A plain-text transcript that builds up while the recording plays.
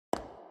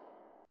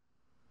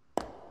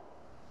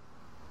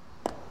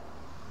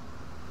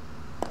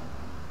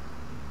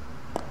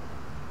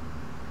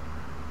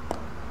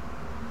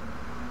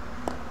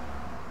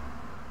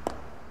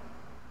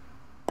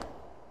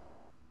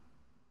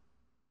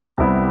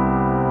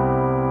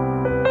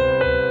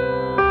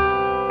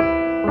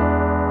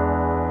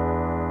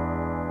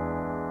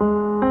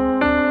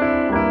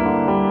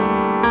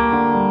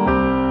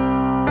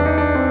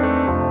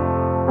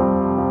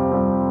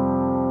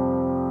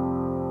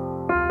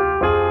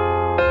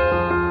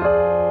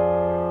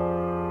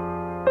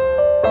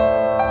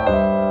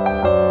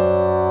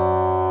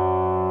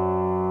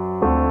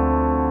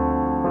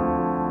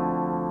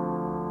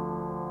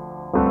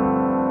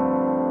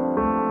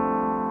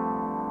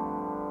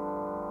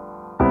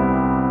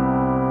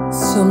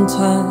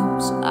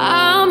Sometimes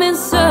I'm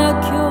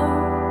insecure,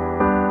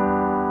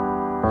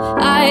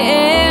 I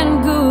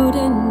ain't good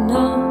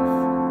enough,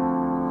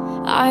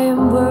 I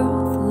am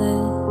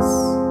worthless.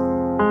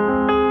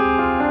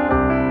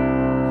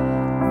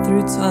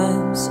 Through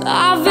times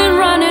I've been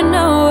running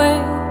away,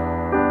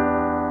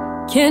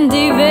 can't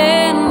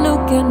even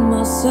look at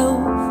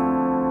myself.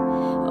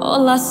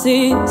 All I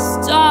see is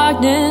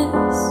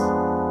darkness,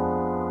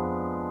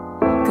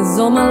 'cause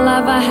all my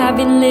life I have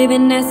been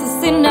living as a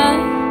sinner.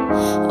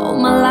 All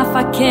my life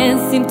I can't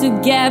seem to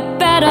get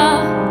better,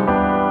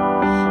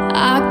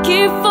 I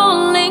keep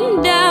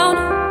falling down,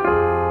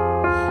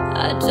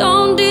 I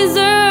don't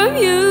deserve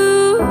you.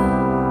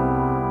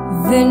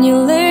 Then you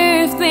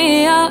lift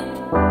me up,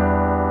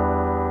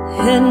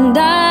 and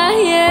I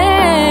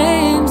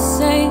am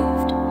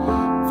saved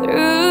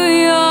through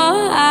your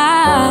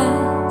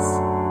eyes.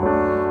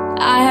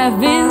 I have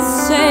been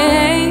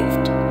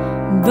saved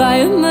by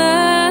your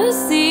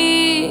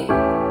mercy,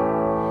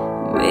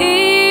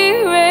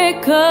 miracles,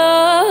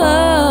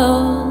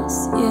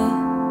 yeah,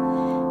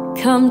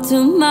 come to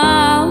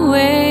my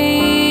way.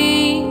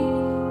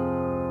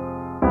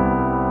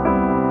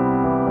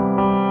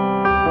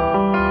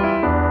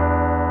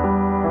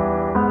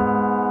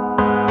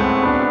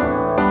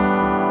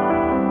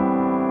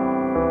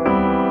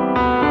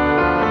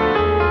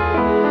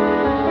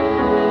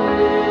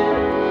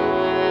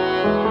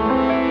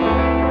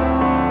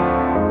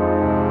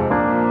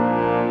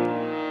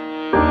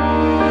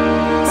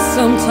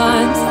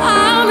 Sometimes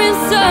I'm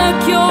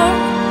insecure,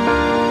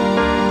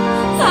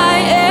 I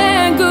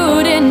ain't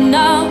good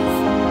enough,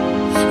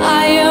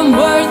 I am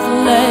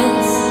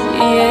worthless,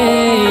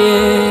 yeah.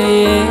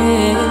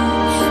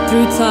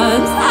 Through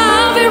times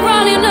I've been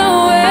running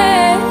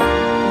away,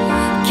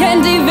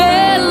 can't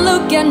even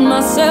look at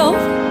myself.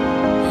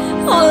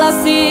 All I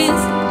see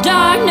is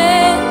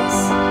darkness,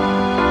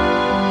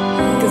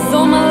 'cause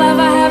all my life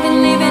I have been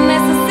living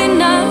as a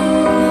sinner.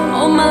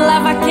 All my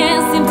life I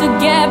can't seem to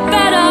get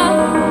better,